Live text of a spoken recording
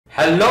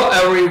Hello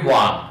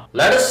everyone.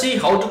 Let us see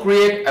how to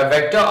create a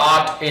vector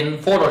art in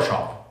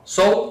Photoshop.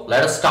 So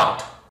let us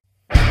start.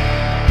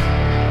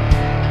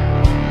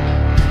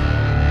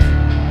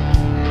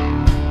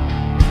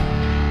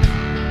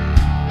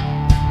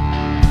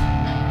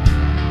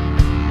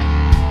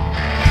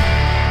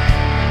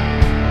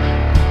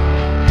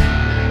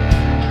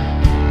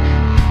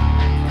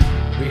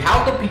 We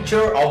have the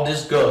picture of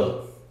this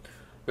girl.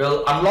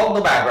 We'll unlock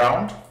the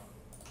background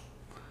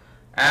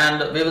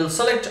and we will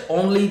select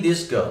only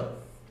this girl.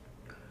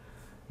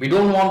 We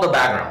don't want the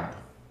background.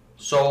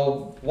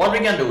 So what we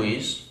can do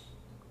is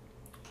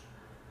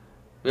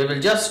we will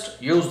just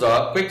use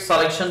the quick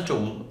selection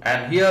tool,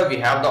 and here we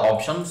have the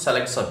option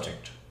select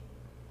subject.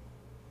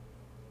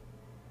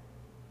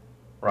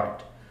 Right.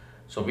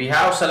 So we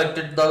have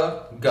selected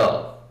the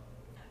girl.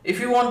 If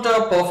you want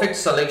a perfect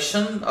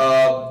selection,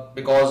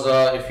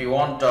 if you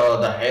want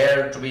the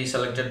hair to be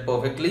selected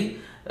perfectly,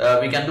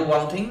 we can do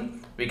one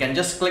thing. We can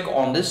just click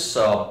on this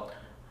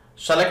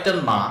select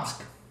and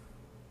mask,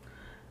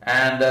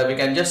 and we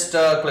can just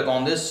click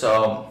on this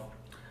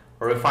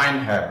refine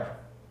hair,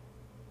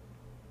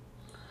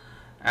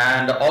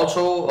 and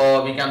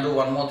also we can do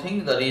one more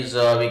thing, that is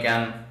we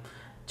can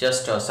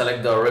just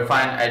select the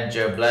refine edge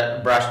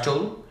brush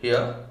tool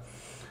here,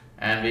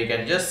 and we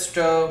can just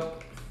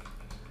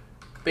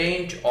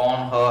paint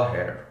on her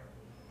hair.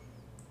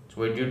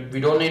 So we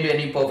don't need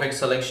any perfect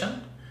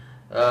selection,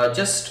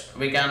 just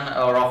we can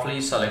roughly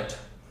select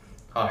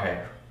her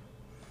hair,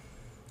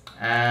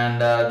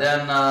 and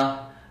then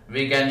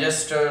we can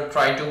just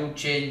try to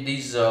change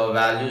these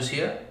values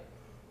here,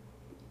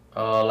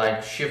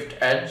 like shift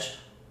edge,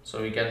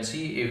 so we can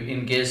see if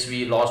in case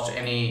we lost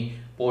any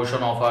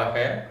portion of our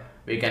hair,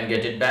 we can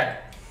get it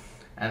back.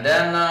 And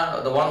then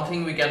the one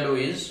thing we can do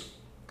is,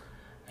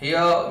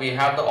 here we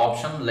have the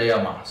option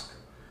layer mask.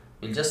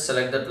 We'll just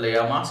select that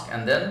layer mask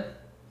and then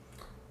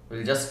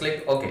we'll just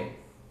click OK.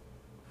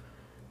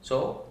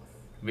 So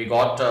we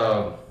got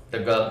the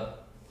girl.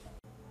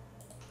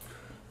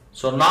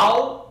 So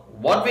now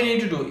what we need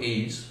to do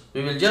is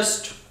we will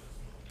just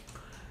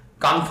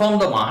confirm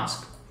the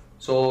mask.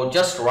 So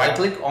just right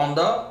click on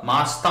the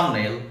mask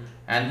thumbnail,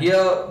 and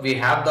here we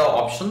have the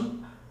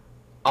option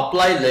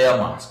apply layer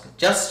mask.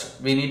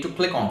 Just we need to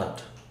click on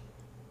that.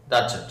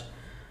 That's it.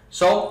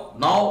 So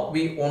now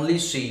we only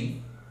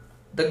see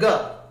the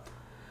girl.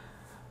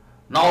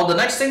 Now the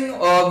next thing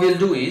we'll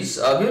do is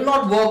we will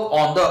not work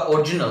on the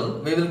original.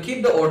 We will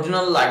keep the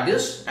original like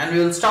this, and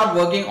we will start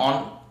working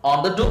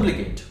on the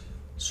duplicate.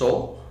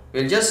 So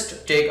we'll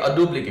just take a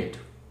duplicate.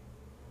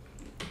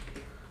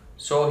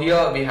 So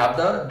here we have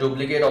the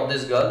duplicate of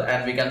this girl,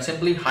 and we can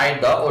simply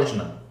hide the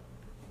original.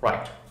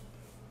 Right.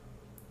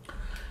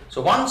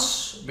 So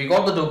once we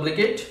got the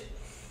duplicate,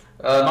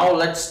 now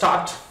let's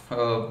start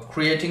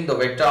creating the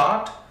vector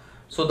art.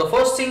 So the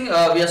first thing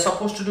we are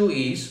supposed to do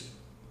is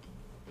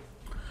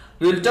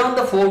we will turn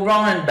the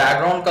foreground and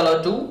background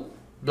color to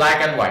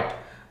black and white.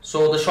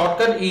 So the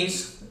shortcut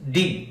is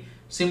D,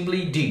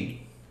 simply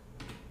D.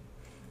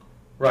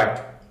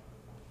 Right.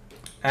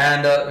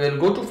 And we'll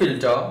go to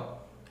filter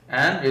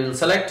and we will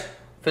select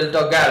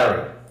filter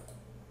gallery.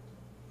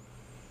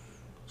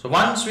 So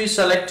once we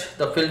select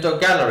the filter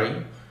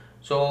gallery,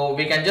 so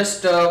we can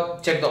just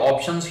check the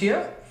options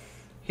here.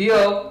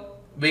 Here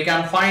we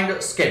can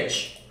find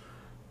sketch.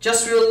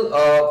 Just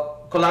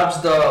we'll collapse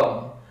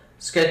the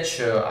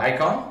sketch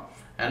icon,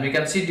 and we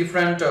can see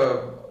different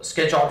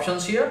sketch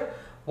options here.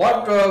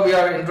 What we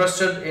are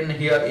interested in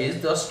here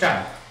is the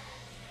stamp.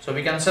 So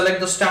we can select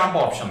the stamp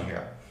option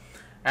here,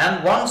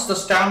 and once the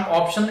stamp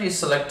option is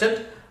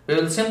selected, we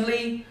will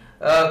simply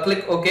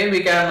click OK.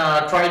 We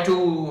can try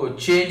to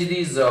change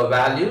these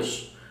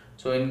values.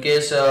 So in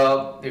case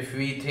if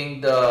we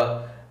think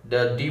the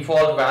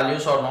default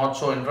values are not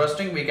so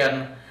interesting, we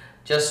can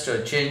just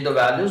change the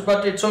values,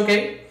 but it's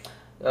okay,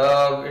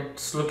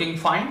 it's looking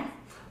fine.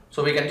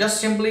 So we can just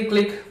simply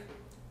click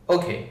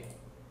OK.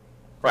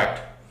 Right.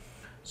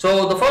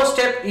 So the first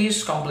step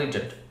is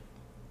completed.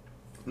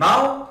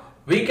 Now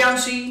we can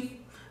see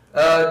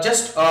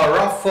just a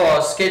rough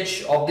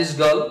sketch of this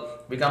girl.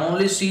 We can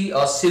only see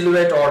a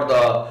silhouette or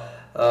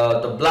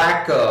the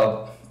black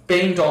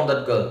paint on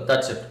that girl.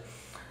 That's it.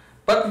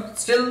 But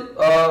still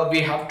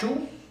we have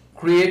to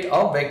create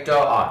a vector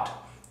art.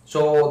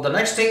 So the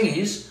next thing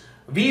is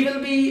we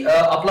will be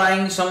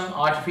applying some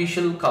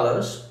artificial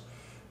colors,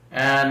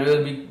 and we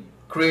will be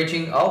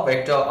creating a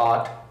vector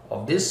art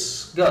of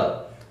this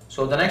girl.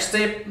 So the next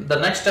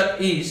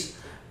step is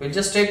we'll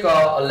just take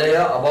a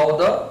layer above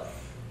the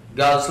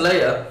girl's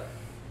layer,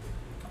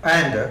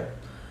 and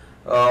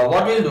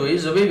what we'll do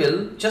is we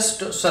will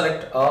just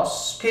select a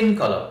skin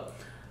color.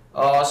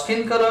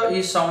 Skin color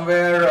is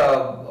somewhere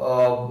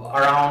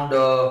around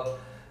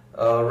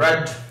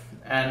red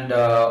and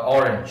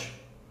orange.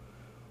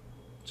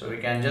 So we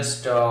can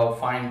just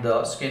find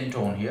the skin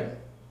tone here.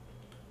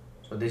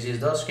 So this is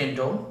the skin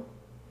tone.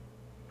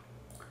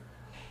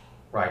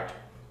 Right.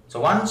 So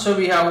once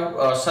we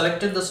have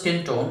selected the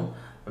skin tone,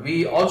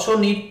 we also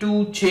need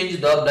to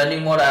change the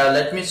blending mode.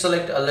 Let me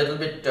select a little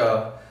bit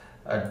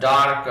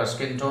dark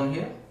skin tone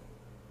here.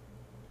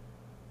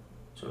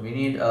 So we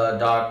need a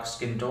dark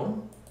skin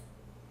tone,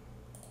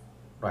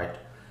 right?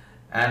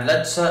 And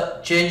let's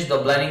change the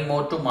blending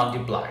mode to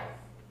multiply,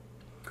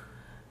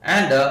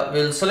 and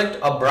we'll select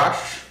a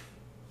brush.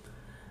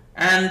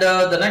 And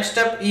the next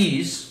step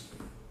is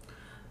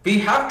we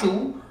have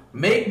to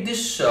make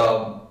this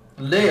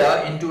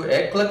layer into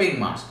a clipping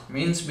mask.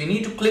 Means we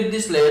need to clip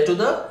this layer to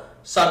the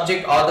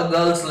subject or the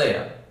girl's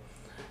layer,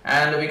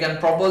 and we can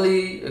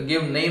properly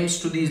give names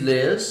to these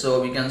layers.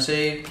 So we can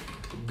say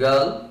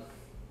girl,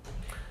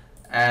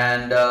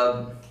 and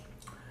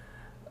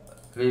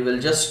we will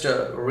just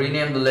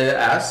rename the layer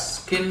as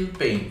skin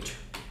paint,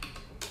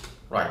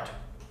 right?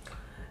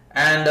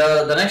 And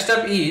the next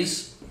step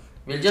is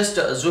we'll just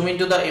zoom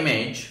into the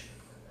image.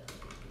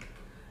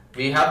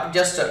 We have to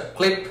just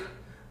clip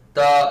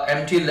the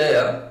empty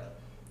layer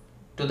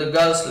to the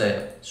girl's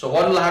layer. So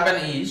what will happen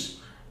is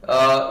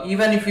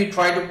even if we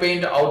try to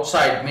paint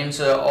outside, means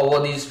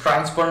over these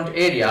transparent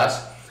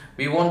areas,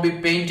 we won't be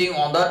painting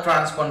on the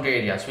transparent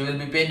areas. We will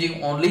be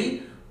painting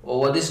only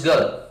over this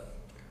girl,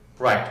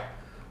 right?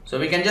 So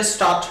we can just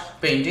start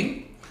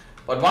painting.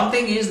 But one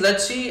thing is,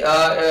 let's see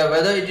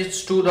whether it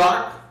is too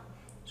dark.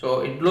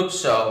 So it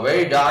looks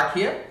very dark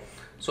here.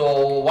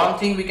 So one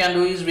thing we can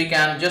do is we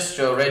can just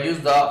reduce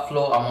the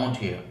flow amount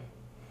here.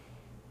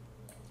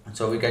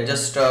 So we can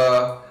just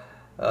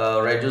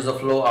reduce the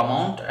flow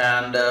amount,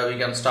 and we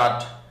can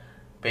start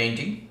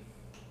painting.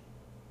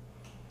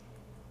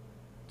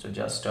 So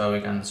just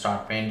we can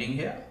start painting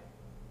here.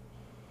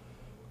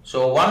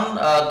 So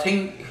one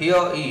thing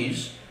here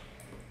is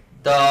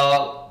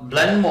the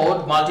blend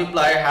mode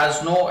multiply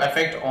has no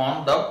effect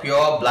on the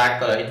pure black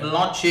color. It will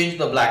not change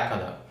the black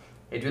color.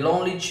 It will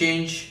only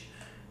change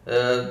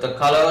the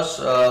colors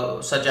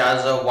such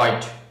as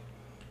white.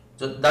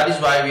 So that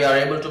is why we are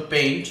able to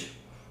paint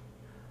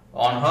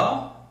on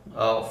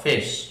her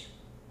face.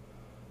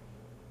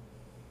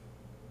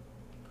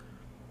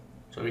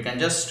 So we can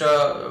just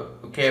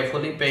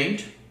carefully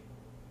paint.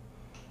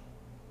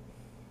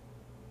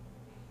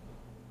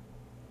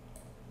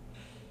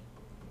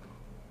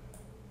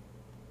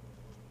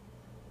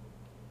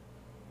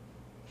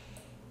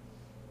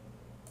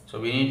 So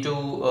we need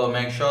to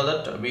make sure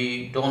that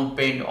we don't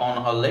paint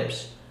on her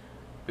lips,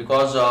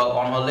 because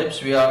on her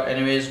lips we are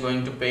anyways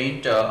going to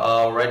paint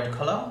a red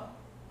color.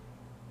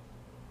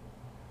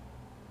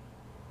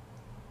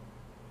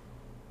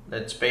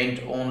 Let's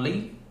paint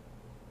only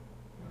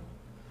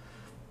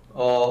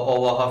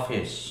over her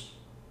face.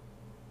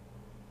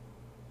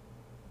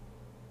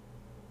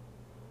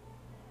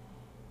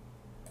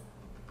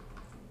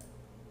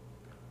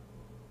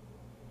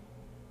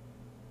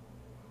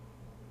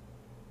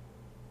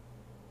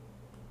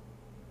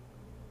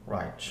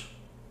 Right.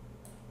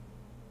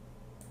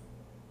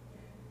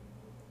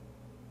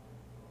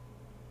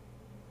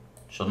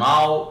 So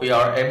now we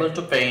are able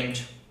to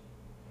paint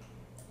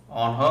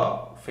on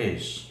her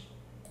face.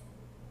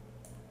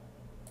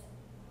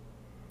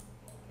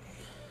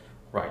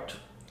 Right.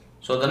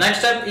 So the next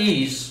step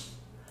is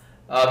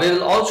we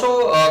will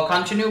also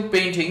continue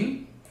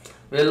painting.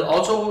 We will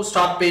also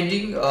start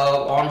painting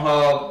on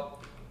her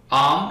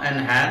arm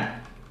and hand.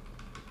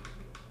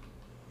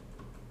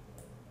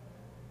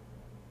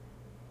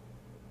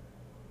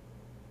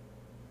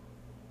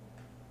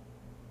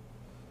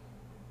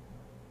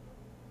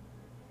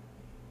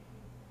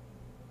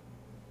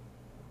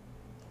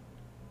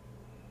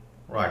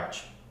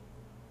 Right.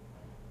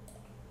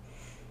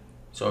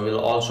 So we'll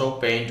also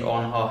paint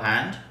on her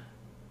hand.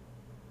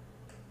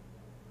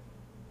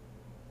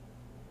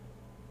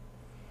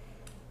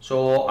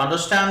 So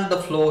understand the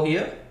flow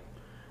here.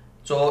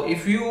 So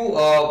if you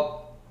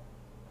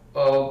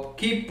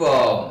keep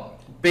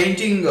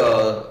painting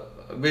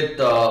with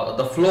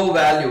the flow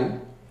value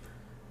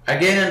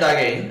again and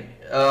again,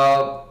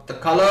 the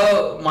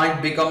color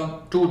might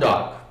become too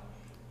dark.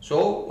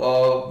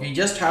 So we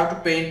just have to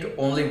paint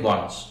only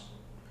once.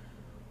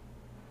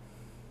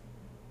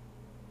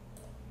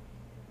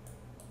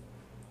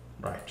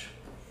 Right.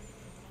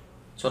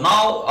 So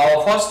now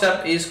our first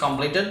step is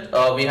completed.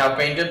 We have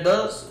painted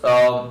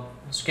the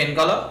skin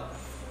color,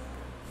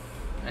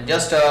 and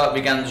just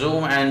we can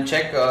zoom and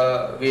check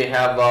we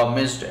have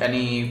missed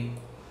any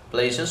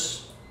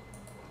places.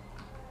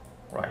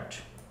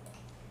 Right.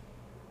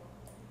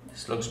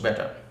 This looks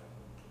better.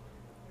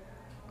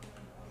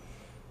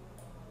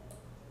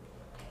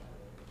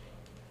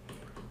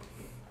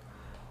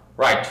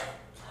 Right.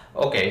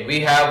 Okay, we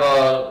have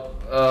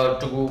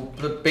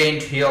to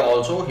paint here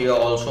also. Here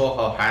also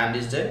her hand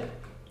is there,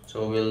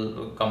 so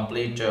we'll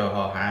complete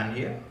her hand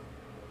here.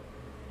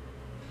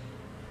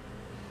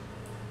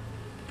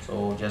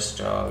 So just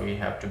we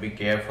have to be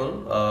careful.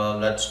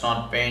 Let's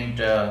not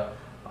paint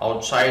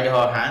outside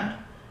her hand,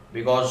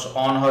 because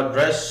on her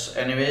dress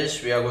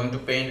anyways we are going to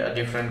paint a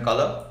different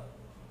color.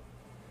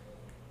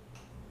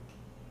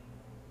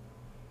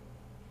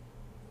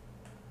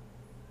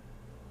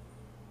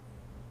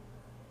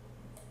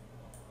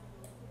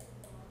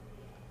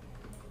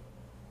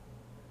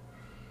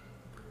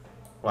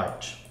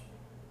 Right.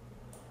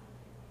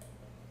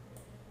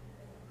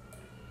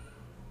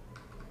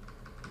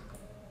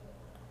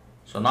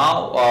 So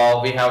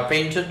now we have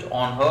painted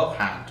on her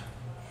hand,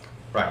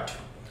 right?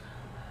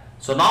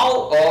 So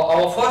now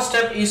our first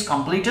step is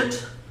completed.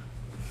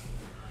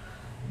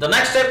 The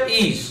next step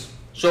is,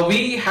 so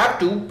we have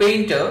to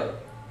paint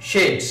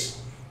shades.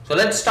 So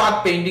let's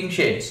start painting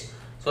shades.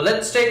 So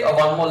let's take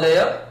one more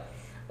layer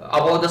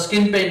above the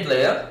skin paint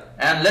layer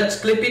and let's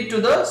clip it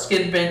to the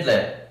skin paint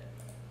layer,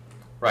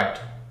 right?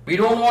 We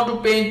don't want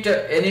to paint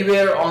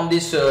anywhere on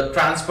these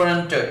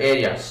transparent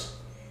areas,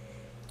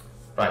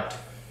 right?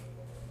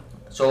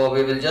 So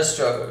we will just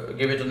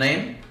give it a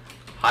name,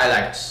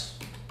 highlights,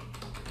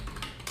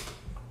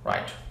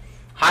 right?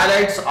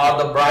 Highlights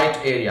are the bright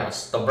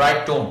areas, the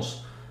bright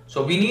tones.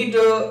 So we need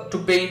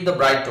to paint the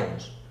bright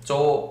tones.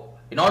 So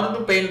in order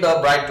to paint the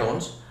bright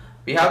tones,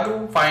 we have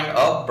to find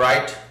a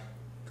bright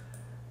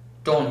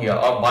tone here,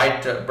 or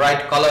bright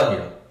color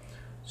here.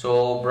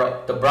 So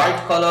the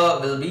bright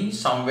color will be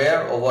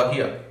somewhere over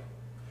here.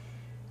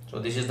 So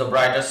this is the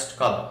brightest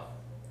color,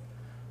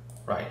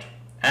 right?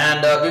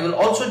 And we will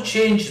also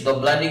change the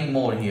blending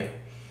mode here.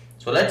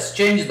 So let's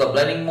change the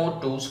blending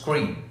mode to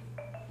screen,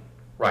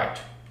 right?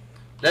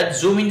 Let's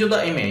zoom into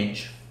the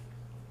image.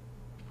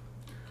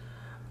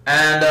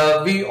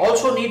 And we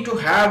also need to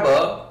have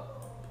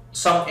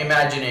some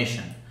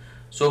imagination.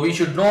 So we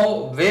should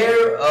know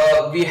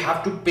where we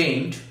have to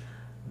paint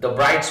the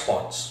bright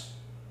spots.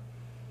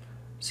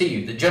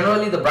 See,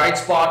 generally the bright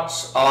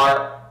spots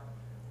are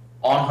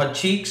on her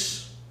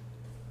cheeks,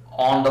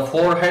 on the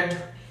forehead,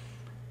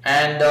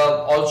 and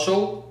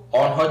also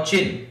on her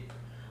chin.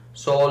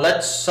 So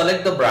let's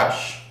select the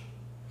brush,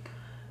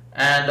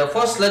 and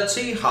first let's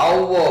see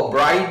how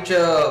bright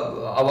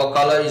our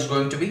color is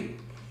going to be.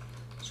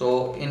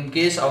 So in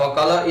case our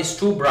color is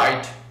too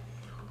bright,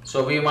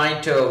 so we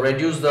might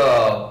reduce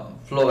the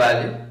flow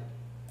value.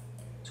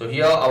 So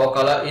here our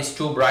color is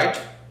too bright.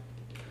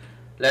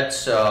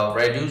 Let's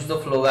reduce the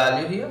flow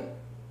value here.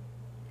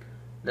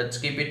 Let's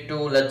keep it to,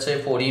 let's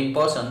say,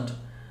 14%.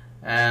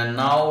 And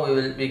now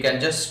we can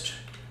just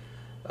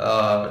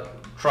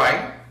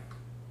try.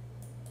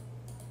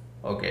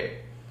 Okay.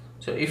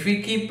 So if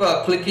we keep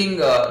clicking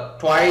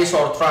twice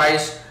or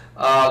thrice,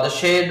 the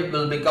shade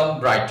will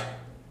become bright.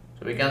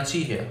 So we can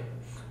see here.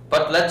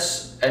 But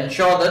let's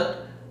ensure that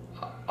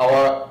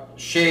our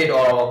shade or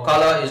our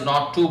color is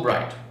not too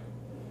bright,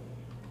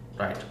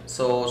 right?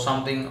 So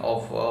something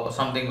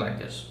like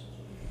this,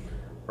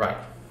 right?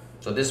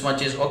 So this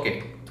much is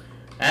okay.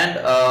 And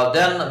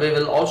then we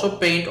will also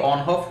paint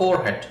on her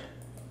forehead.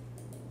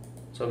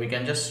 So we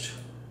can just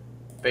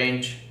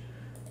paint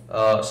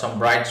some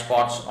bright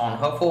spots on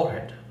her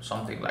forehead,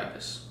 something like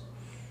this,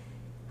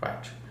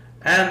 right?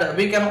 And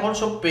we can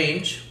also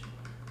paint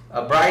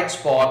a bright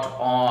spot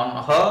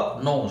on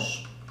her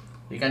nose.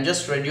 We can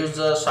just reduce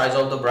the size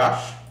of the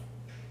brush,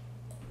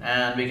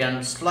 and we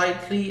can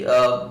slightly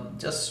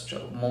just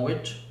move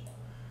it.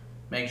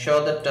 Make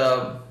sure that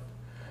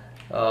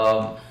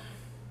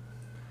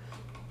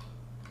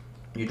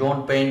you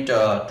don't paint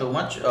too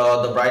much.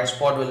 The bright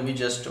spot will be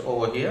just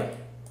over here,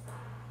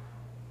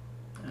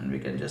 and we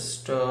can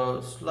just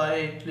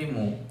slightly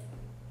move,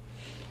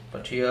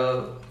 but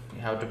here you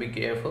have to be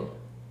careful,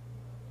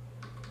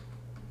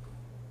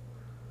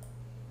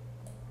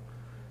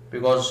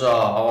 because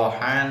our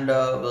hand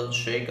will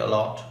shake a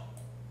lot,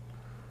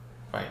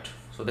 right?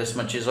 So this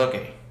much is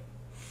okay,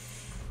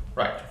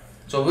 right?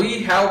 So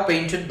we have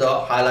painted the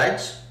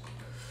highlights,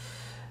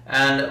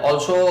 and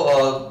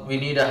also we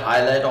need a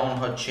highlight on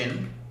her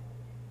chin,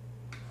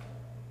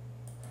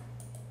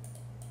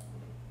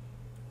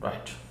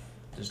 right?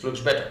 This looks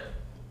better.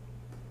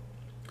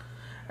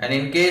 And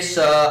in case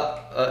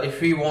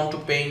if we want to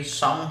paint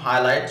some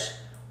highlights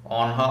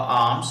on her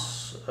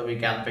arms, we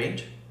can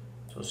paint.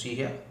 So see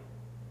here,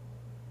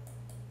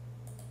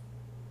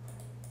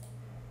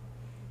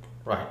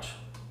 right?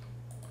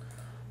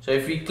 So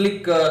if we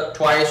click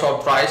twice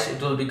or thrice,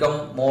 it will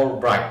become more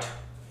bright,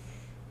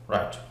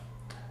 right?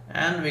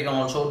 And we can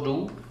also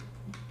do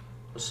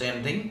the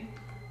same thing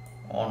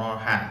on our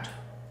hand,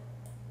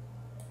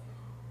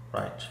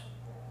 right?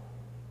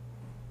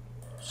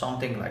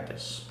 Something like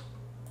this,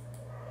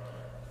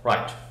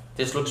 right?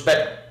 This looks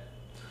better,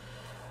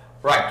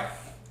 right?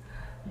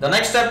 The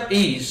next step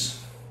is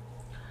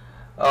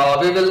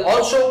we will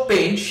also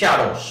paint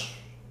shadows.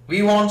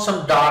 We want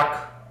some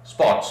dark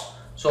spots.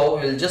 So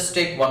we will just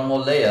take one more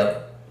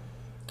layer,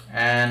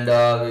 and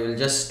we will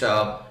just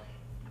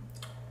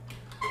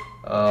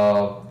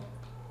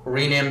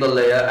rename the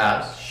layer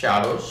as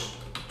shadows,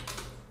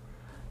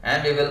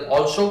 and we will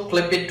also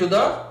clip it to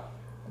the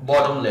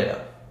bottom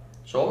layer.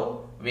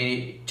 So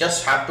we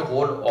just have to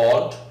hold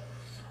Alt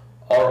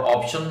or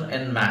Option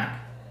in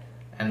Mac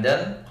and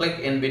then click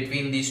in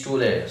between these two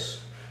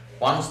layers.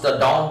 Once the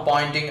down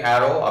pointing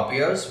arrow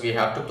appears, we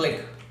have to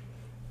click.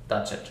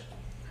 That's it,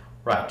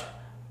 right?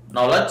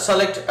 Now let's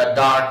select a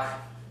dark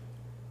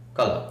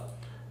color.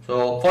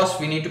 So first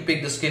we need to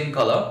pick the skin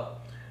color,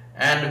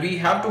 and we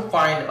have to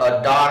find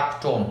a dark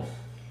tone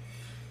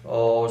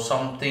or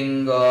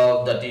something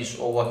that is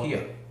over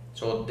here.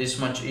 So this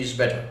much is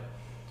better.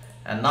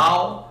 And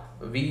now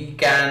we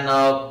can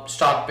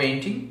start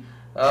painting.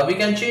 we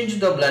can change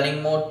the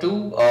blending mode to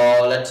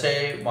let's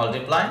say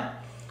multiply,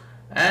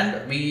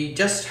 and we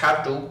just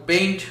have to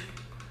paint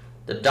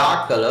the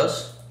dark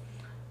colors,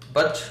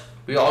 but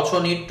we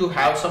also need to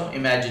have some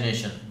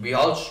imagination.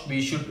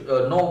 We should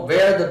know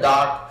where the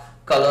dark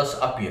colors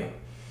appear.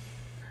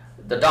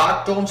 The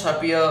dark tones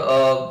appear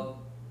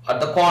at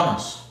the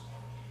corners,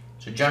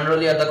 so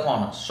generally at the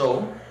corners.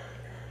 So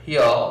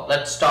here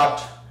let's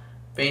start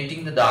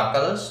painting the dark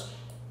colors.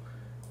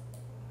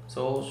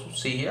 So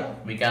see here,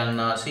 we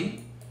can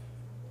see.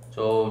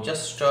 So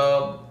just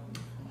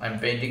I'm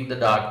painting the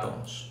dark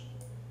tones,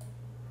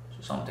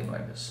 so something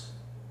like this,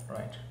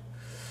 right?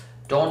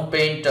 Don't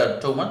paint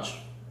too much,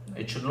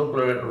 it should look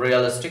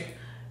realistic.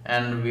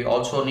 And we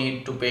also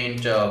need to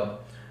paint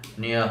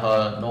near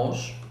her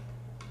nose,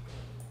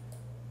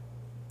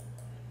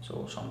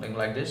 so something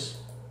like this,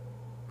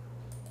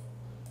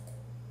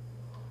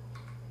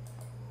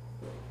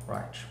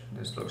 right?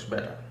 This looks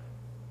better.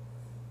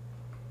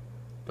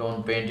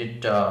 Don't paint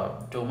it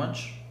too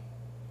much.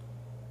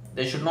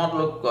 They should not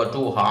look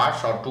too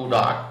harsh or too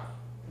dark,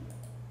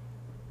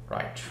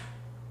 right?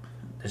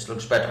 This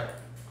looks better.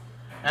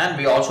 And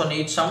we also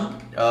need some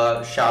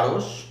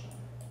shadows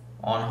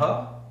on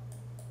her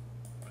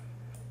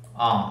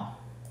arm.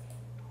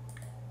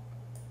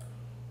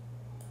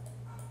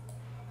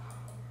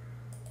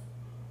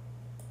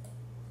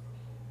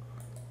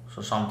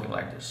 So something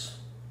like this,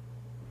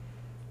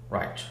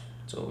 right?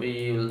 So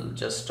we will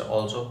just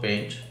also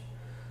paint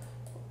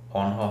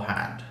on her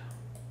hand,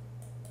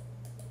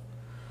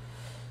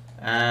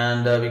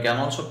 and we can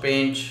also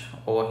paint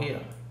over here,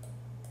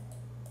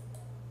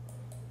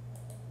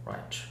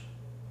 right?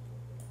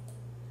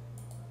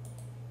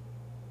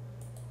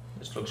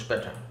 This looks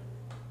better,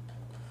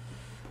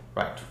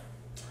 right?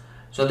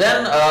 So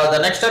then the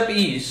next step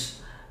is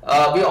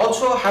we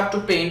also have to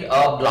paint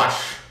a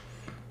blush,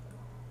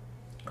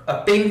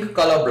 a pink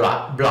color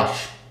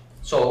blush.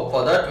 So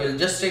for that we'll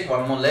just take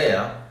one more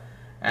layer,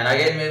 and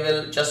again we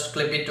will just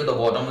clip it to the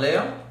bottom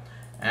layer,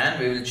 and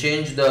we will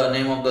change the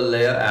name of the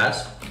layer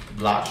as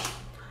blush,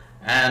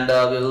 and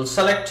we will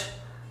select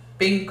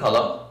pink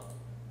color.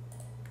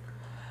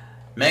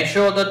 Make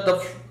sure that the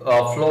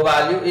flow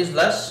value is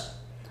less,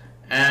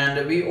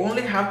 and we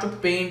only have to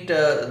paint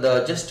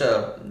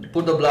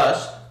put the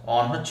blush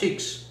on her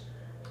cheeks.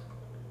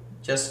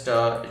 Just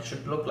it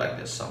should look like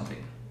this,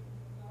 something.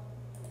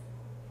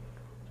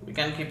 We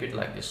can keep it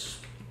like this.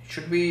 It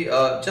should be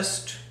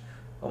just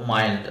a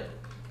mild.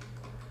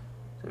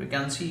 So we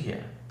can see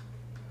here,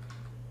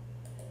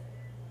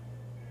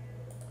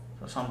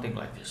 so something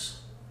like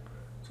this.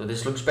 So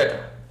this looks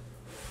better,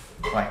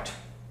 right?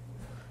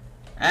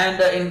 And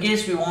in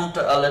case we want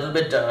a little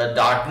bit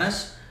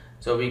darkness,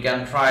 so we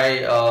can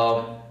try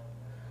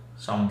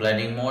some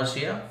blending modes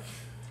here,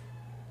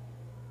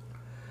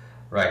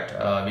 right?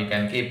 We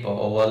can keep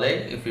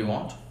overlay if we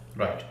want,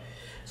 right?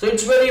 So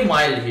it's very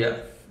mild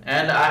here,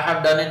 and I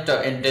have done it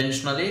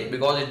intentionally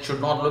because it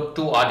should not look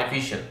too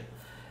artificial,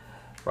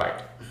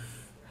 right?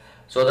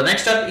 So the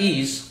next step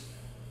is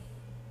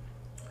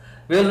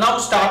we will now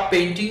start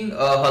painting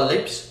her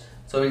lips.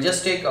 So we'll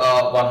just take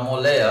one more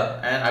layer,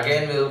 and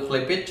again we will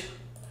flip it,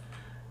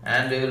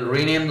 and we will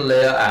rename the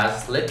layer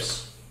as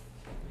lips.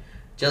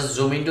 Just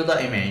zoom into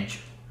the image,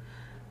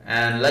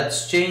 and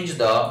let's change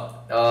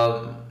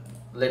the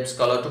lips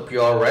color to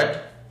pure red,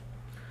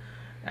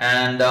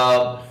 and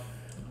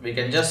we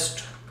can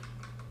just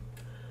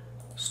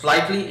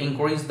slightly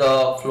increase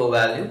the flow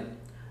value,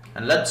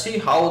 and let's see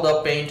how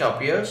the paint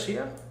appears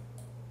here.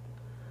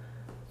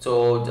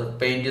 So the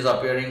paint is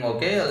appearing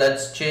okay.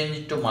 Let's change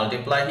it to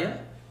multiply here,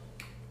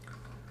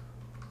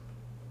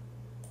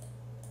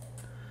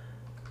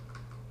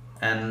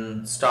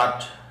 and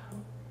start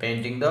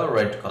painting the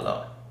red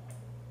color.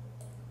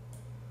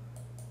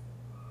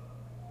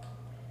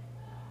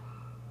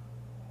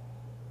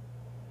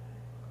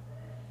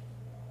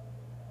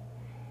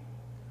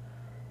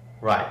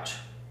 Right.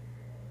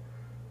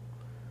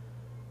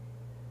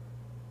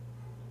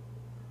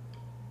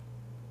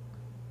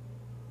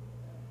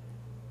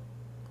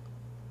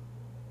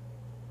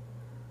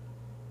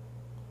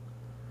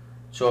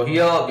 So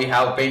here we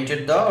have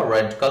painted the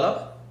red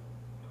color.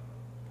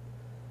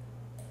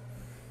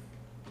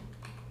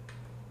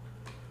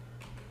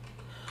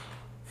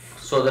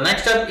 So the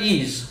next step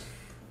is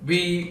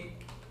we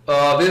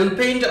will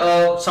paint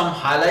some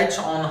highlights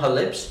on her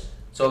lips.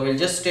 So we'll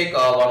just take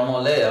one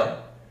more layer,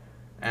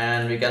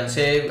 and we can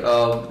save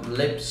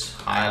lips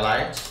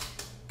highlights.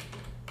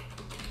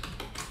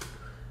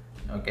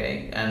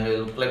 Okay, and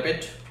we'll flip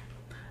it,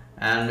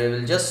 and we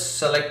will just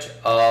select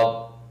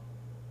a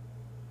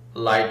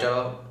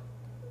lighter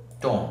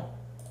tone,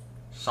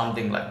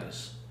 something like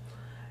this.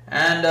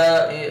 And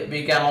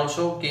we can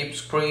also keep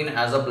screen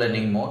as a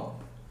blending mode.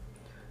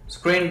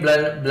 Screen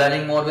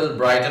blending mode will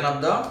brighten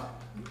up the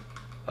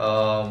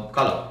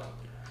color.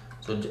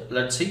 So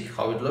let's see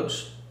how it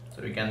looks.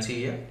 So we can see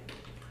here,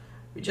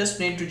 we just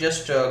need to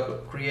just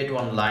create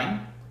one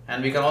line,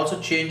 and we can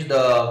also change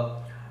the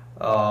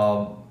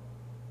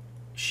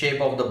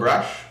shape of the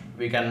brush.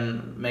 We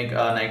can make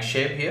an X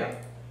shape here,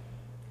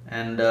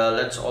 and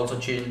let's also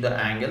change the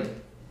angle,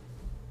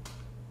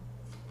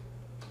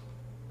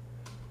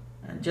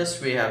 and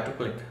just we have to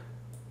click.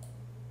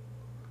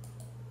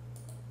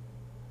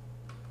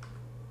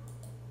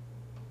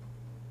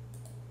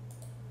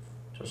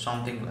 So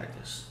something like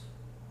this.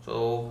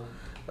 So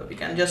we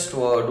can just do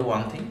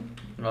one thing.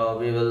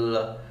 We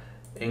will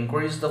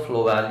increase the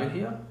flow value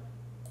here,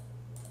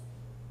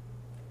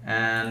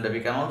 and we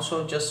can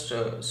also just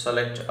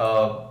select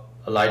a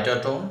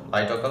lighter tone,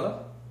 lighter color,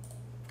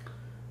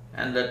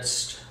 and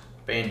let's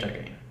paint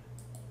again.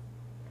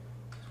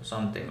 So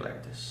something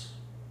like this,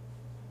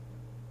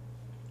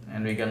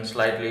 and we can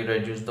slightly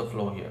reduce the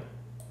flow here,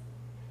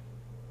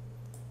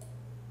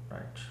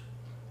 right?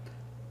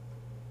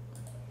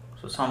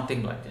 So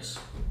something like this.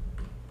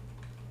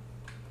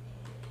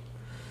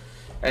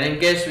 And in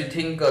case we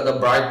think the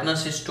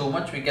brightness is too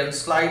much, we can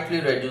slightly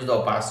reduce the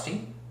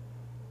opacity.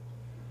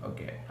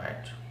 Okay,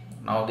 right.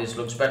 Now this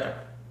looks better.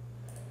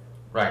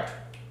 Right.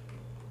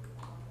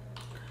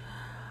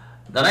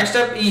 The next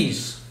step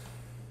is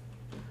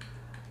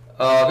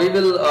we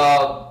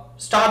will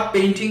start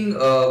painting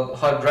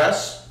her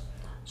dress.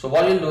 So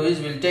what we'll do is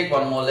we'll take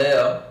one more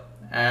layer,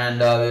 and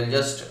we'll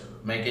just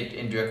make it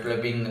into a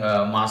clipping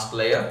mask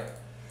layer,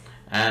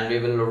 and we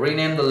will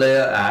rename the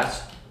layer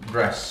as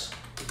dress.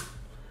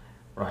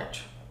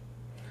 Right.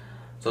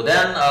 So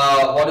then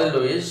what we'll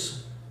do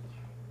is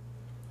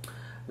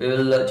we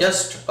will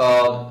just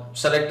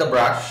select the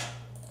brush.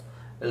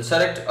 We'll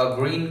select a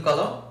green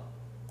color.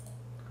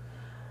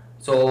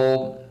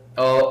 So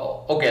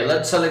okay,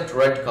 let's select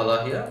red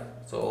color here.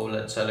 So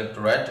let's select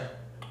red.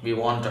 We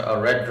want a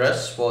red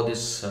dress for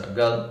this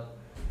girl,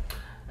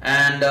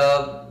 and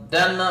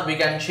then we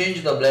can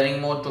change the blending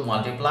mode to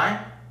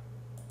multiply,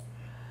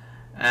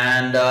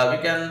 and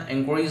we can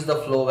increase the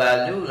flow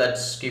value.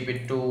 Let's keep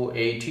it to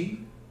 80,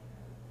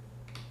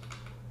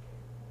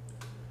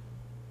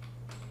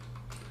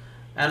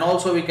 and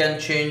also we can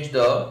change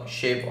the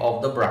shape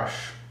of the brush.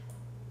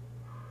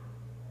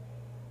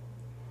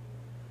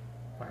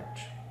 Right,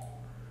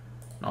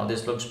 now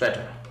this looks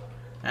better,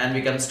 and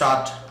we can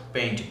start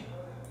painting.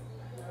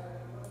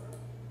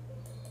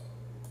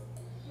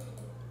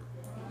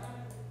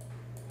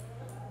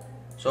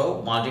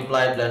 So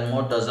multiply blend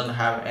mode doesn't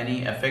have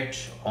any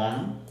effect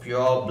on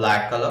pure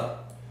black color.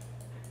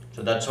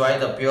 So that's why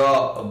the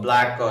pure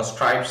black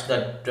stripes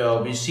that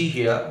we see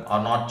here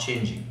are not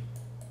changing.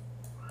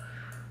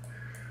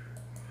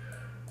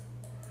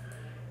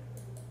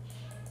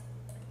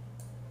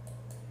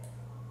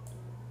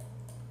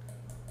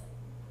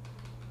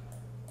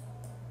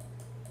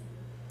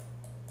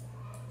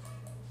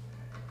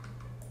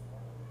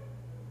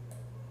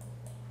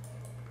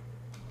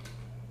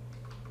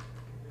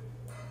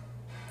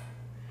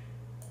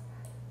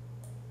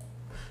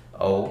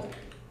 Oh,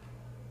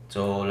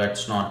 so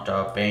let's not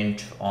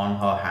paint on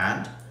her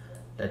hand.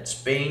 Let's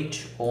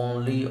paint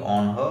only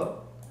on her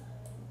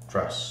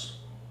dress.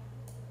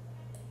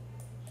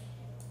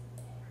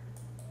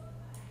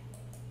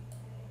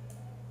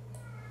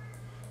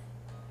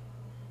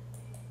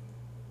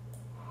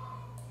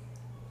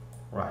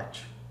 Right.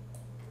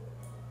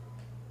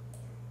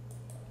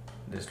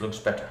 This looks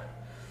better.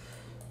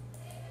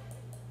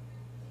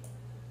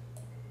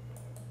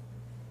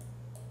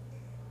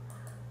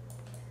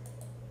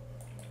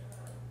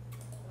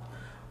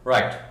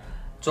 Right.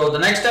 So the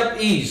next step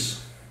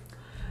is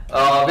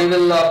we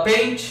will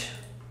paint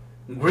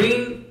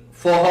green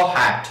for her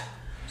hat.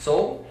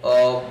 So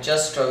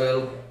just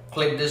we'll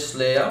click this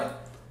layer.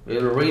 We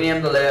will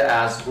rename the layer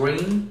as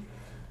green,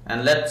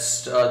 and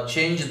let's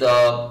change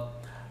the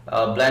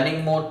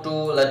blending mode to,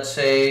 let's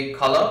say,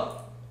 color,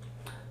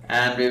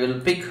 and we will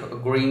pick a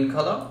green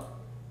color,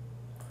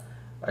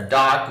 a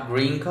dark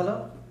green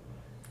color,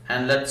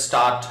 and let's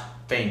start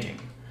painting.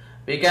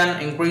 We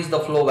can increase the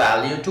flow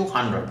value to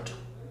 100.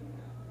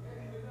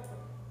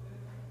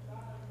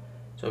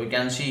 So we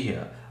can see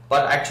here,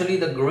 but actually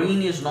the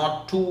green is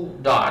not too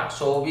dark,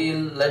 so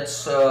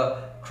let's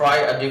try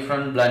a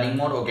different blending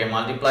mode. Okay,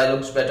 multiply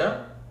looks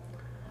better,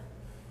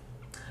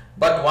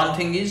 but one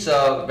thing is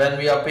when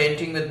we are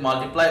painting with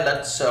multiply,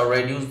 let's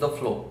reduce the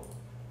flow,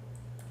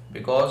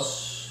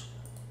 because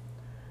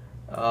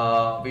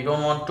we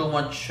don't want too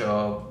much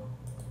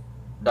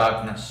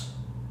darkness.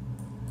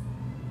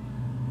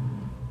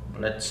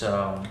 Let's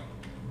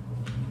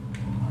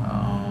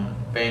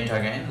paint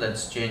again.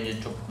 Let's change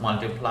it to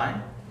multiply.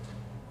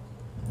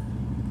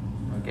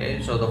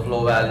 Okay, so the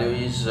flow value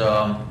is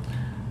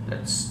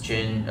let's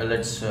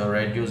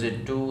reduce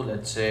it to,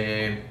 let's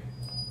say,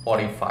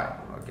 45.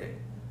 Okay,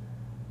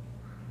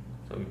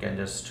 so we can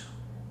just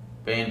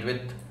paint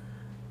with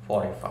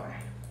 45.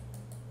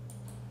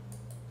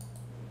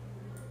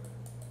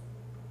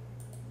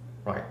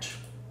 Right.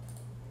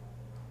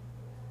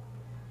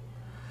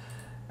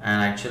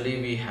 And actually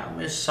we have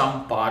missed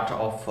some part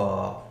of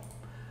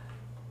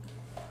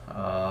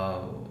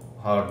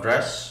her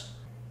dress.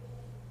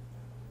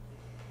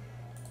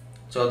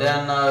 So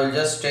then I'll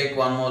just take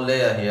one more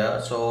layer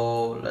here.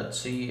 So let's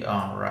see.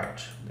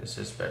 Right, this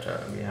is better.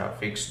 We have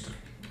fixed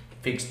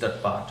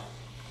that part.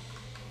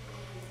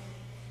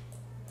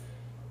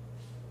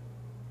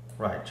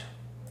 right.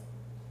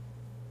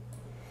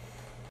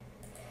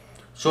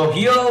 So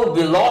here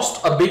we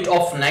lost a bit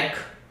of neck,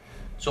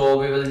 so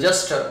we will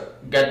just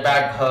get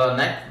back her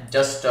neck.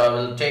 Just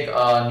we'll take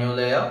a new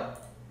layer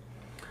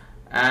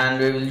and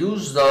we will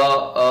use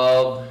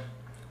the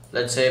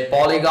let's say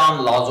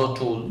polygon lasso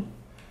tool,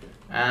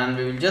 and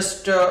we will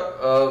just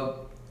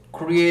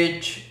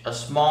create a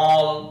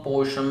small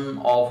portion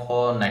of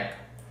her neck.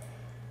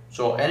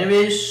 So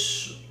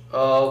anyways,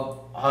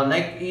 her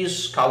neck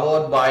is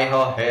covered by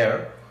her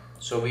hair,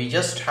 so we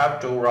just have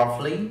to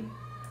roughly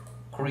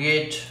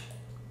create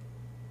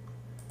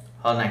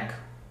her neck,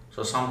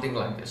 so something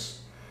like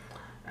this.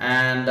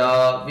 And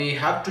we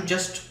have to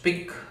just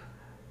pick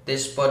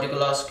this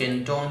particular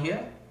skin tone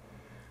here,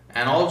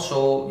 and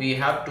also we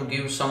have to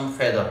give some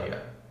feather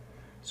here.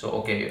 So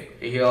okay,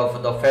 here for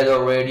the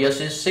feather radius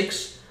is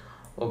 6.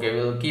 Okay,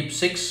 we'll keep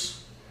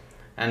 6,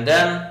 and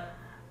then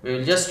we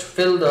will just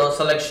fill the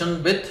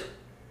selection with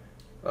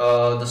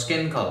the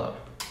skin color,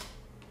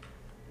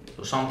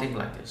 so something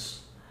like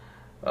this.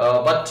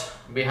 But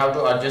we have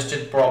to adjust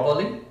it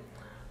properly.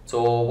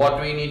 So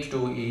what we need to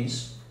do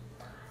is,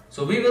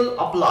 so we will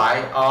apply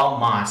a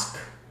mask.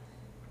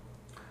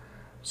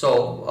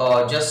 So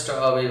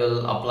we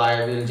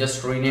will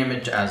just rename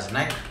it as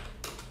neck,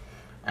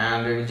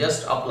 and we will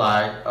just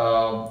apply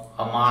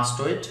a mask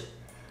to it,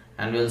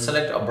 and we will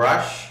select a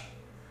brush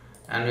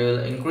and we will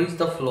increase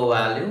the flow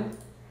value.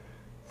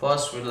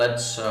 First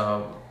let's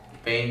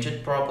paint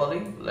it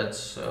properly.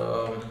 Let's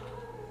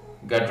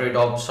get rid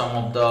of some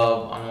of the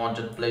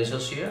unwanted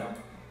places here.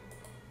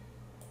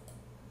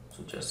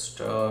 So just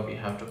we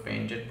have to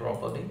paint it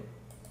properly.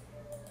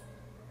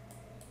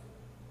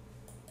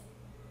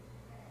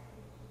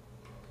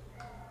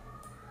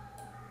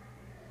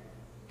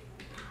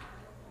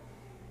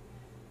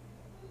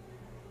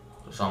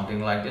 So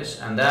something like this,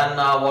 and then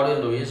what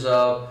we'll do is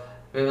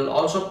we will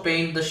also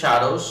paint the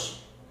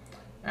shadows,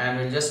 and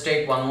we'll just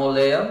take one more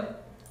layer.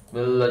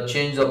 We'll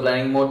change the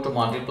blending mode to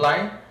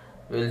multiply.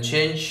 We'll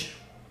change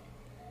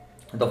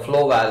the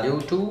flow value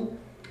to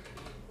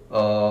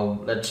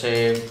let's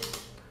say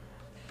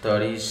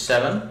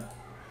 37,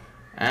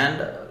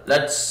 and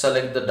let's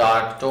select the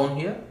dark tone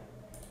here,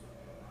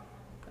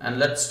 and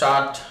let's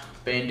start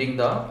painting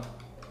the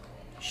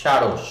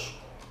shadows.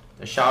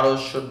 The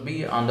shadows should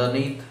be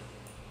underneath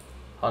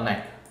her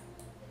neck,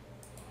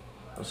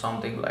 or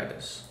something like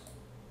this.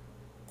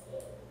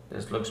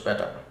 This looks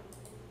better,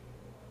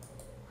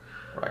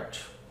 right?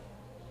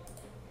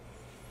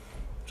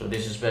 So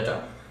this is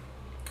better,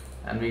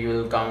 and we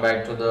will come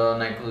back to the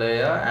neck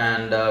layer,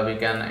 and we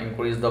can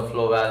increase the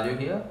flow value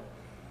here,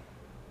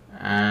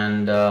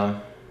 and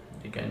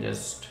you can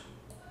just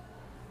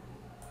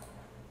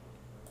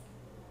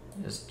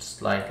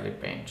slightly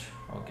paint.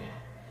 Okay,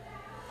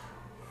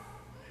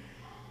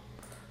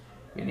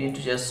 we need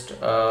to just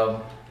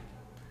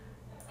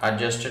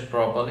adjust it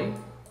properly.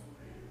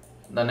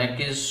 The neck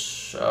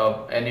is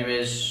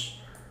anyways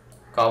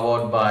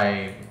covered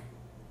by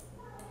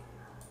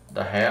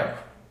the hair,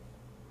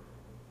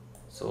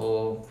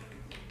 so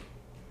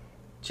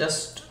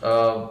just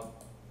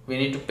we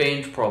need to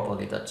paint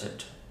properly, that's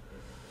it.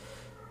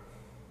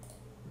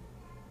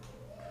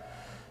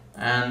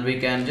 And we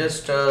can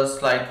just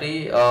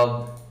slightly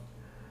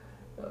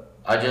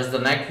adjust the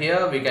neck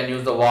here. We can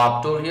use the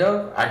warp tool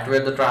here,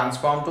 activate the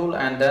transform tool,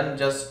 and then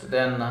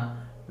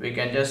we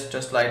can just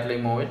slightly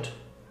move it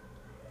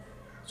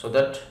so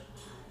that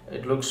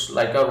it looks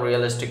like a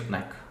realistic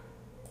neck,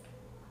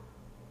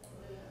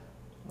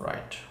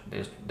 right?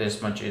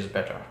 This much is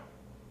better.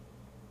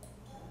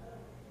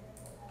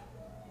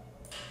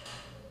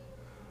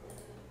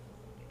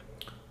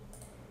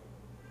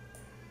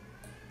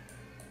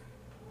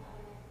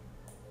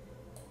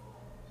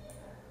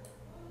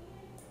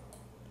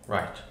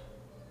 Right.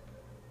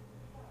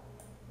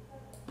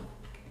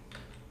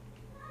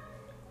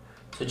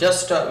 So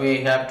just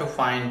we have to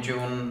fine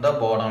tune the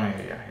bottom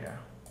area here.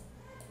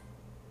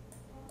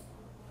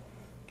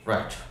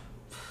 Right.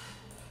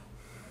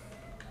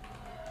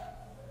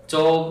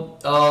 So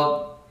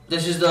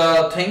this is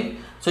the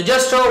thing. So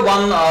just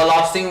one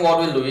last thing what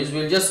we'll do is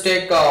we'll just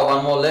take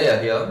one more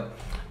layer here,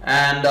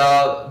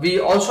 and we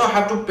also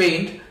have to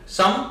paint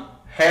some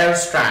hair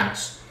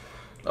strands.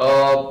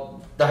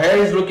 The hair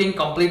is looking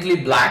completely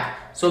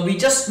black, so we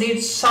just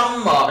need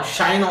some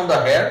shine on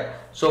the hair.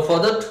 So for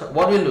that,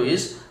 what we'll do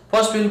is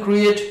first we'll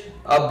create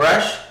a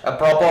brush, a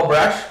proper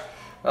brush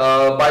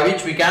by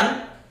which we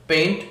can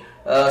paint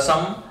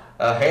some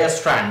hair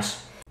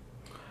strands.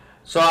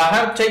 So I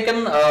have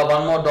taken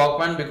one more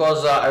document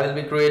because I will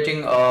be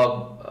creating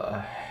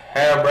a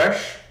hair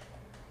brush.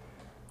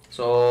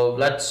 So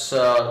let's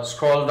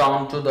scroll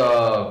down to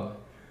the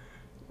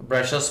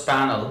brushes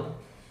panel,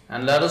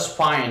 and let us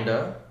find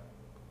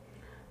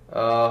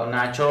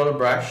natural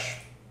brush.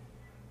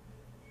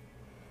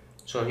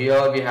 So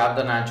here we have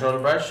the natural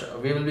brush.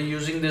 We will be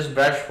using this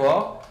brush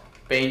for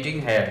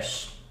painting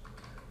hairs.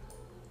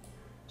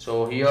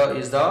 So here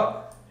is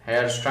the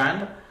hair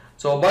strand.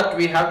 So but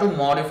we have to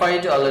modify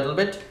it a little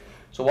bit.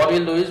 So what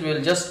we'll do is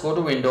we'll just go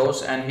to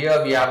Windows, and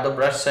here we have the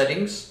brush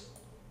settings,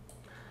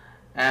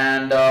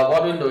 and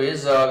what we'll do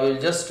is we'll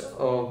just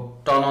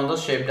turn on the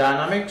shape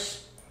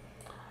dynamics,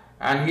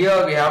 and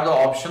here we have the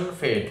option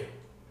fade.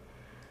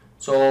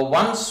 So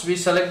once we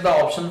select the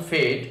option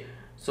fade,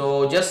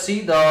 so just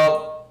see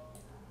the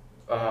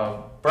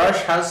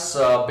brush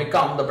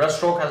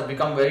stroke has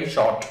become very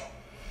short.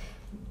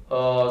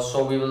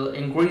 So we will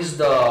increase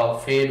the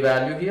fade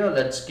value here.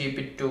 Let's keep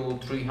it to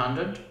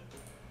 300.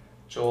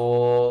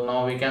 So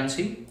now we can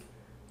see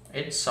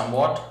it's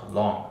somewhat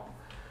long,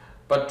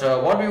 but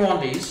what we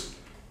want is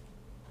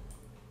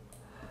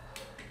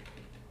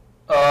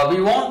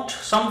we want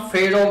some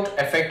fade out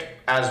effect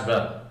as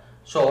well.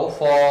 So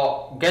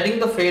for getting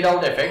the fade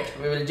out effect,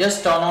 we will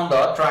just turn on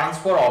the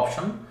transfer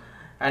option,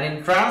 and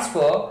in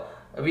transfer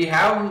we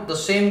have the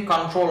same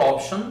control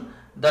option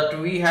that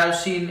we have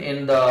seen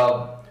in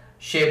the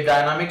shape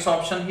dynamics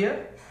option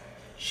here,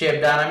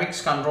 shape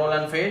dynamics, control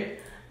and fade,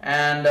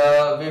 and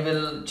we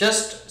will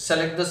just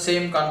select the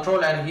same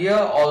control, and here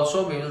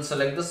also we will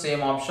select the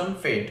same option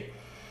fade,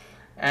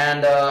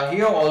 and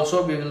here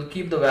also we will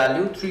keep the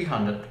value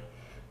 300.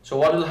 So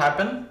what will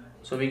happen?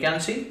 So we can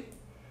see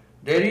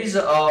there is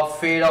a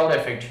fade out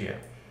effect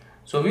here.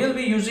 So we will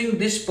be using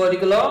this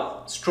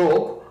particular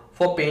stroke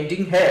for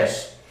painting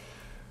hairs.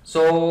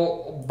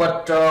 So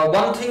but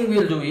one thing we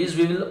will do is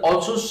we will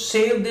also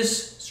save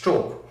this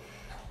stroke.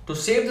 To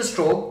save the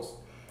stroke,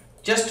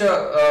 just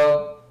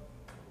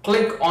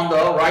click on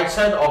the right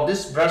side of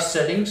this brush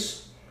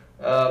settings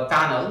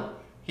panel.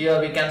 Here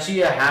we can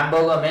see a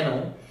hamburger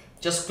menu.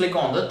 Just click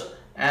on it,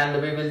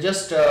 and we will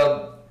just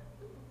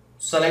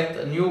select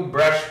a new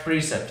brush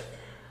preset.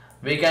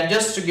 We can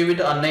just give it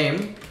a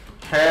name,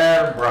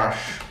 hair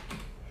brush,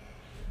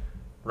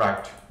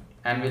 right,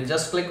 and we'll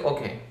just click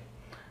OK,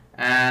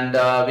 and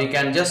we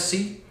can just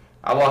see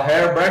our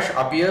hair brush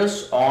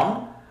appears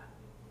on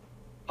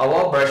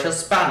our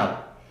brushes panel.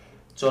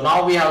 So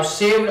now we have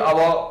saved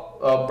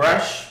our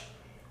brush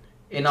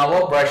in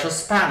our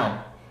brushes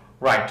panel.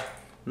 Right,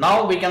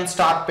 now we can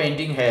start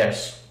painting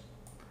hairs.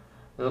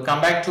 We'll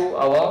come back to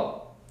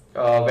our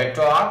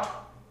vector art,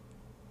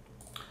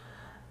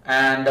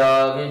 and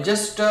we'll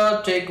just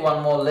take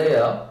one more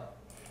layer,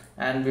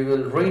 and we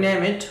will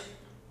rename it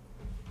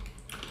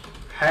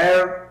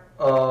hair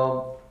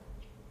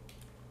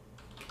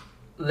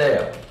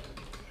layer.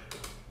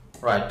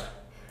 Right,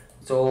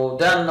 so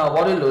then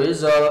what we'll do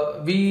is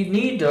we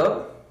need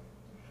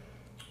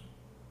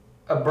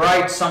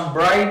some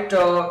bright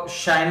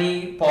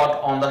shiny part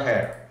on the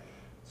hair.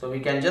 So we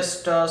can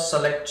just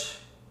select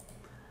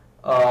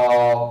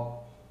a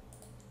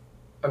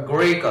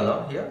gray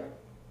color here,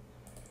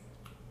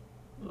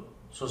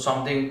 so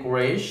something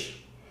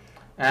grayish,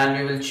 and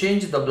we will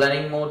change the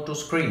blending mode to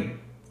screen,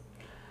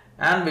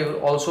 and we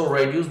will also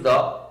reduce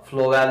the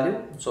flow value.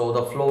 So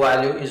the flow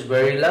value is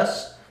very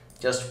less,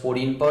 just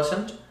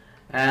 14%,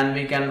 and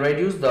we can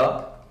reduce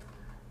the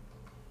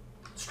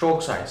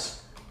stroke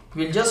size.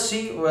 We'll just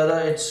see whether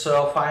it's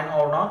fine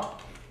or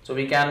not. So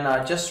we can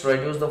just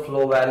reduce the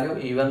flow value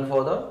even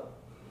further,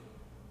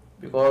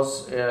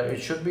 because it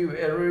should be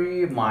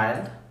very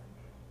mild.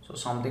 So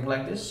something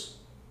like this.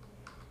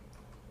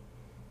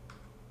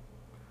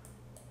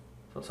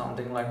 So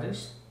something like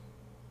this.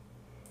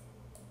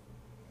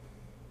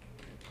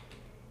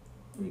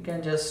 We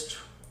can just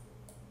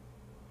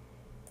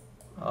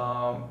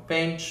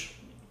paint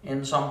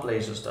in some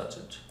places, that's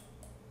it.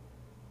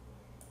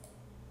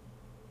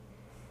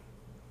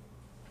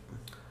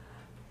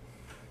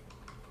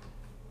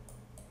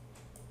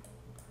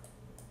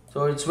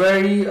 So it's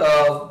very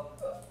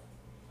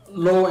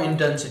low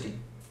intensity.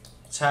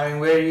 It's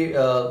having very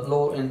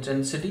low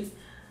intensity,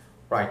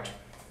 right?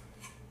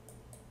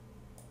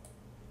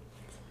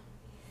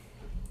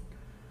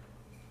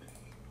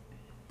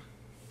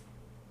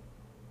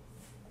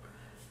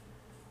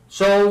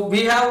 So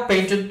we have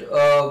painted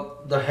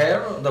the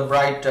hair, the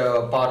bright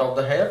part of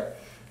the hair,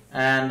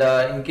 and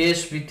in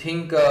case we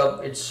think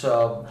it's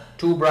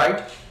too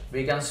bright,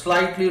 we can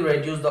slightly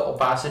reduce the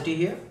opacity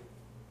here.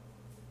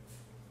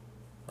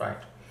 Right,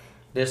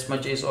 this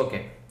much is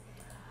okay.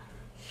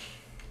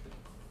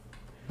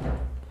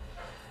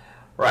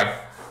 Right,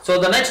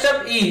 so the next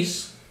step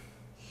is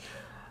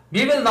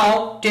we will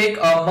now take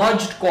a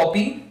merged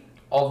copy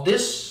of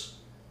this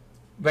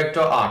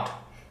vector art.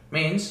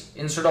 Means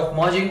instead of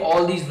merging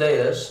all these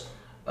layers,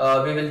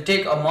 we will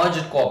take a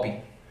merged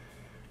copy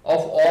of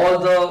all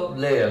the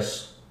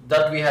layers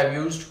that we have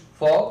used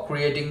for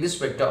creating this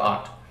vector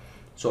art.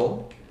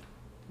 So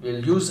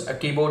we'll use a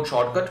keyboard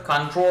shortcut,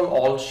 Ctrl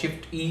Alt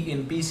Shift E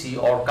in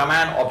PC or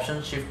Command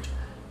Option Shift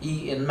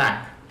E in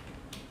Mac.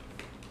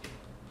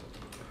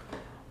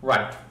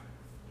 Right.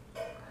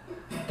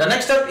 The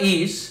next step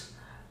is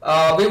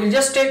we will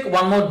just take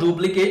one more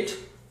duplicate.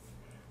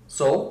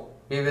 So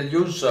we will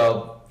use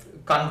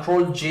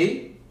Ctrl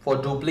J for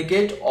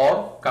duplicate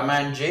or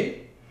Command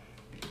J,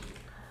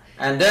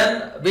 and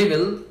then we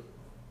will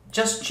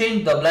just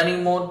change the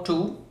blending mode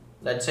to,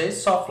 let's say,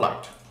 soft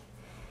light.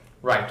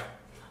 Right,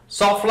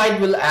 soft light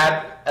will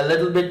add a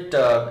little bit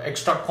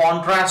extra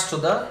contrast to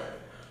the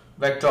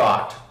vector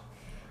art,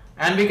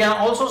 And we can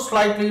also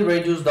slightly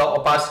reduce the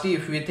opacity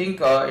if we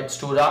think it's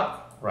too dark.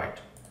 Right.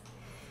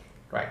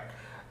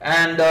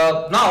 And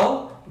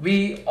now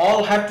we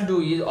have to do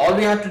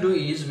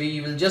is we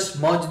will just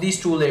merge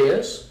these two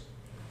layers,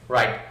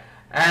 right?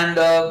 And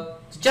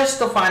just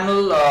the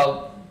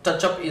final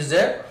touch up is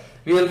there.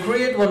 We will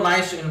create one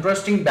nice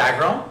interesting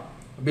background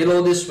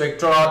below this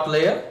vector art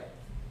layer.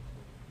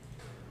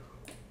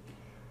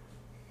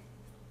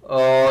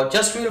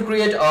 Just we will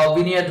create a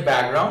vignette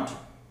background.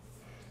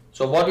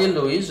 So what we'll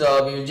do is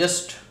we will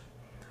just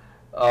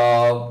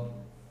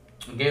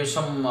give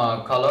some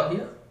color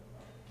here.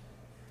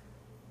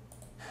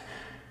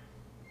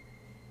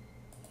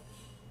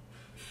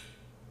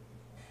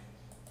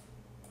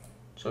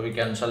 So we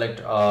can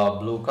select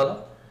blue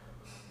color,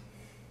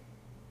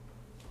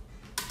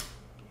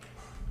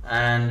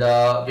 and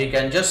we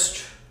can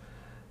just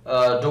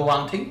do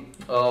one thing.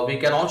 We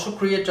can also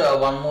create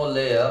one more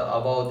layer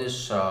above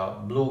this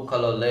blue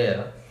color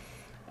layer,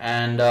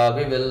 and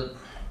we will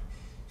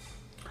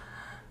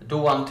do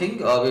one thing.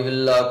 We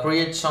will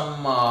create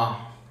some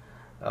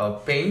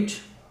paint,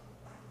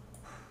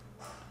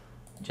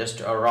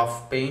 just a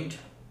rough paint.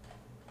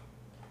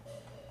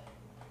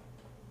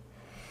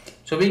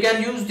 So we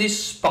can use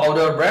this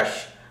powder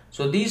brush.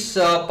 So this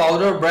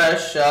powder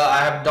brush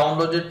I have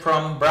downloaded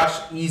from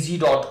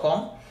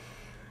brusheasy.com.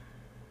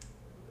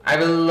 I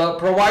will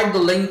provide the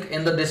link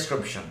in the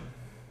description,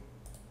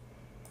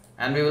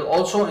 and we will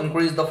also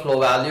increase the flow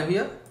value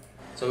here.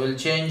 So we'll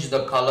change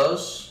the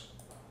colors.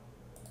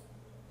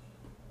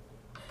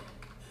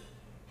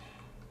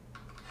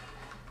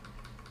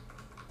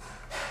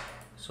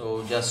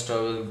 So just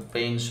we'll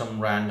paint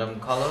some random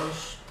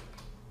colors.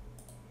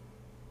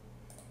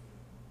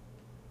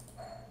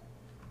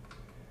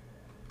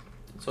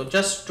 So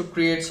just to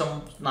create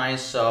some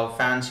nice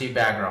fancy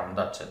background,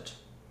 that's it.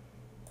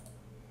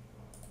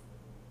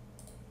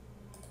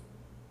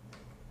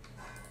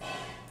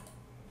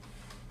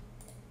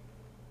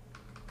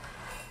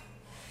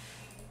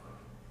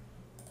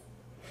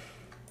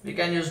 We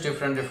can use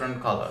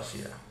different colors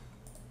here.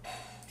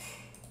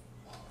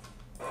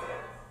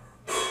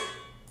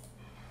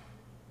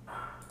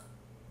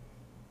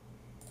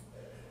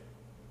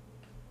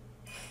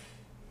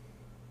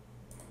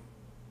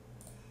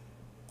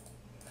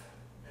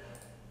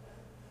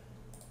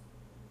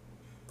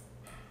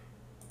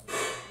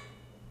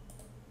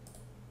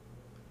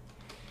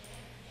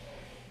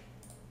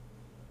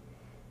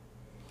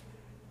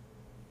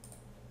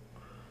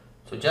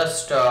 So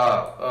just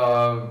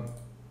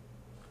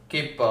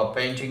keep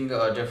painting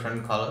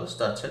different colors,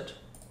 that's it.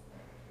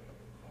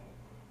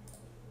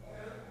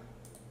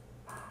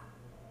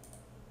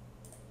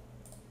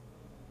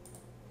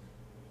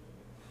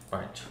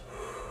 Right.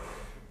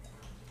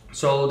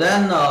 So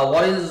then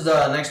what is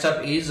the next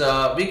step is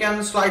we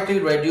can slightly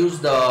reduce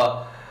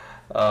the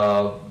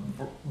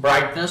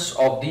brightness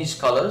of these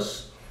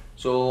colors.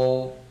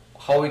 So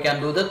how we can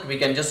do that? We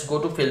can just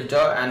go to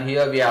filter, and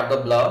here we have the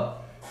blur.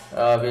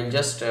 We'll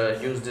just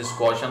use this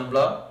Gaussian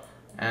blur,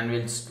 and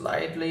we'll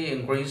slightly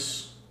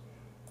increase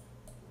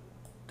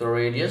the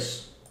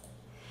radius,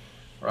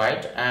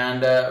 right?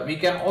 And we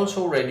can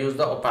also reduce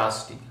the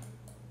opacity,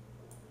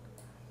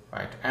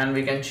 right? And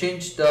we can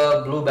change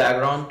the blue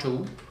background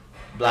to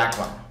black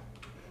one.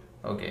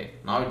 Okay,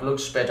 now it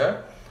looks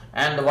better.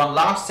 And one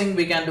last thing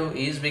we can do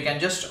is we can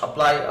just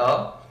apply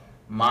a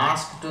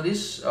mask to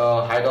this,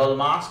 hide all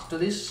mask to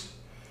this,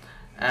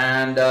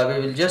 and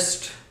we will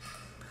just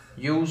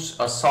use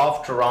a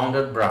soft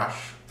rounded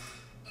brush,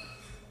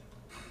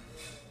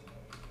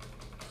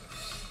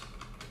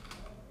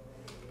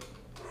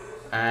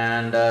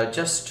 and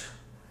just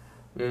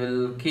we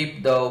will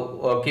keep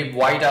the keep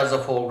white as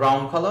a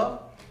foreground color,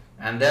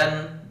 and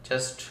then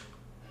just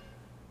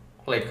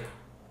click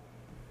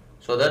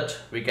so that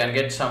we can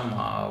get some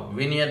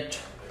vignette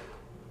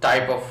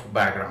type of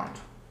background.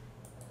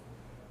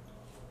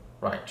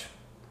 Right,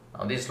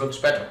 now this looks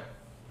better.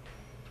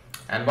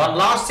 And one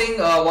last thing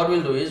what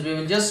we'll do is we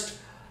will just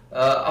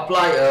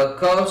apply a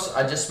curves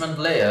adjustment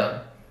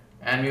layer,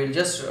 and we will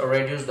just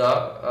reduce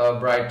the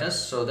brightness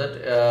so that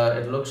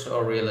it looks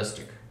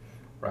realistic,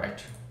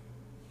 right?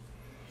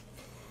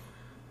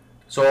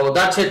 So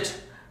that's it.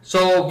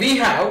 So we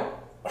have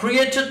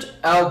created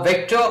a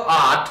vector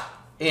art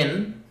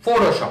in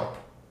Photoshop.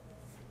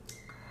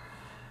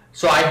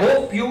 So I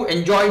hope you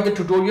enjoyed the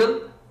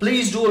tutorial.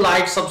 Please do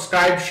like,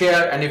 subscribe,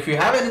 share, and if you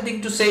have anything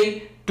to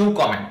say, do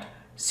comment.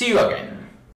 See you again.